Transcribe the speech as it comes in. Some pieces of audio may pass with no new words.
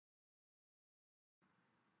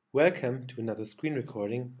Welcome to another screen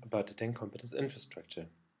recording about the TENCompetence infrastructure.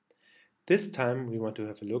 This time we want to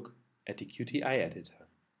have a look at the QTI Editor.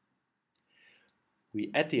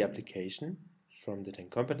 We add the application from the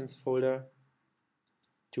TENCompetence folder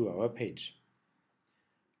to our page.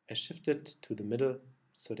 I shift it to the middle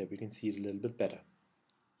so that we can see it a little bit better.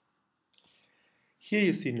 Here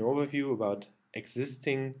you see an overview about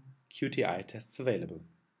existing QTI tests available.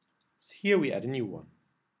 So here we add a new one.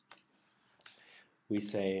 We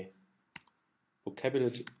say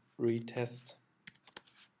vocabulary test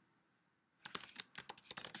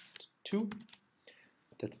 2,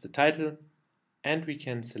 that's the title, and we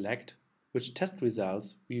can select which test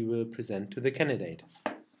results we will present to the candidate.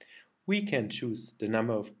 We can choose the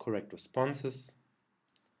number of correct responses,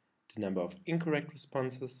 the number of incorrect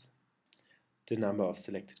responses, the number of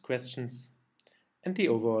selected questions, and the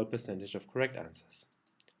overall percentage of correct answers.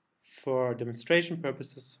 For demonstration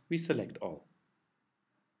purposes, we select all.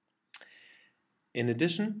 In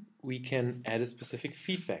addition, we can add a specific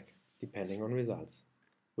feedback depending on results.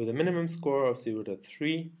 With a minimum score of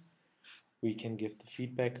 0.3, we can give the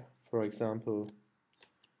feedback, for example,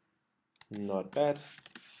 not bad,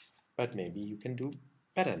 but maybe you can do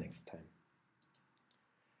better next time.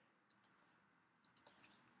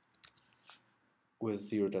 With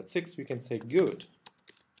 0.6, we can say good,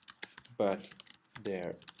 but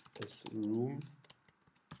there is room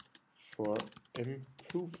for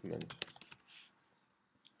improvement.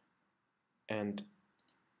 And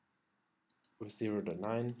with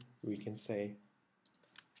 0.9, we can say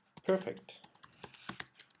perfect.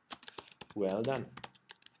 Well done.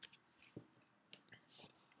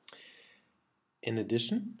 In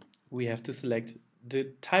addition, we have to select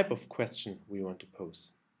the type of question we want to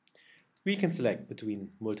pose. We can select between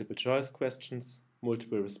multiple choice questions,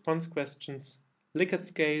 multiple response questions, Likert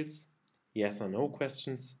scales, yes or no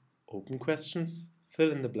questions, open questions,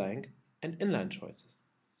 fill in the blank, and inline choices.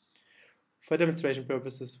 For demonstration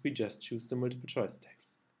purposes, we just choose the multiple choice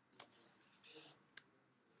text.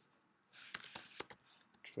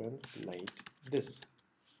 Translate this.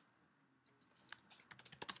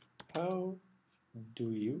 How do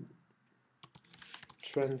you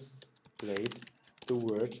translate the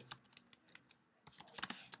word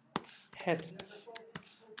head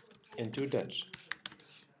into Dutch?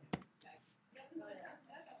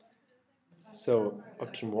 So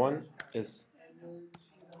option 1 is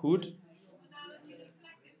hoed.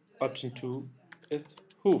 Option 2 is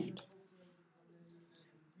hoofed.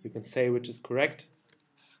 You can say which is correct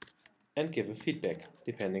and give a feedback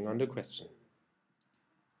depending on the question.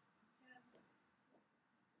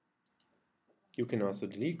 You can also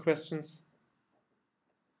delete questions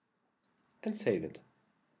and save it.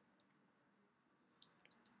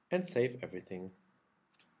 And save everything.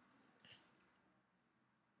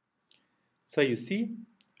 So you see,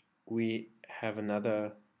 we have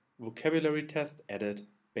another vocabulary test added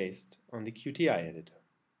based on the QTI editor.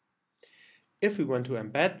 If we want to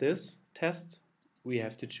embed this test, we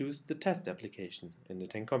have to choose the test application in the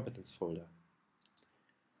TENCompetence folder.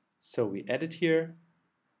 So we add it here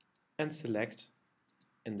and select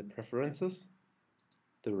in the preferences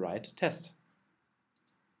the right test.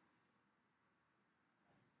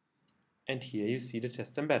 And here you see the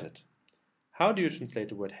test embedded. How do you translate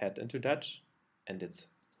the word head into Dutch? And it's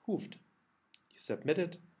hoofed. You submit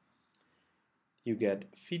it, you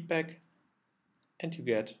get feedback, and you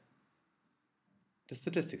get the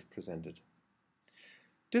statistics presented.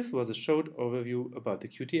 This was a short overview about the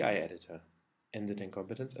QTI editor and the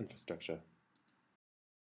TENCompetence infrastructure.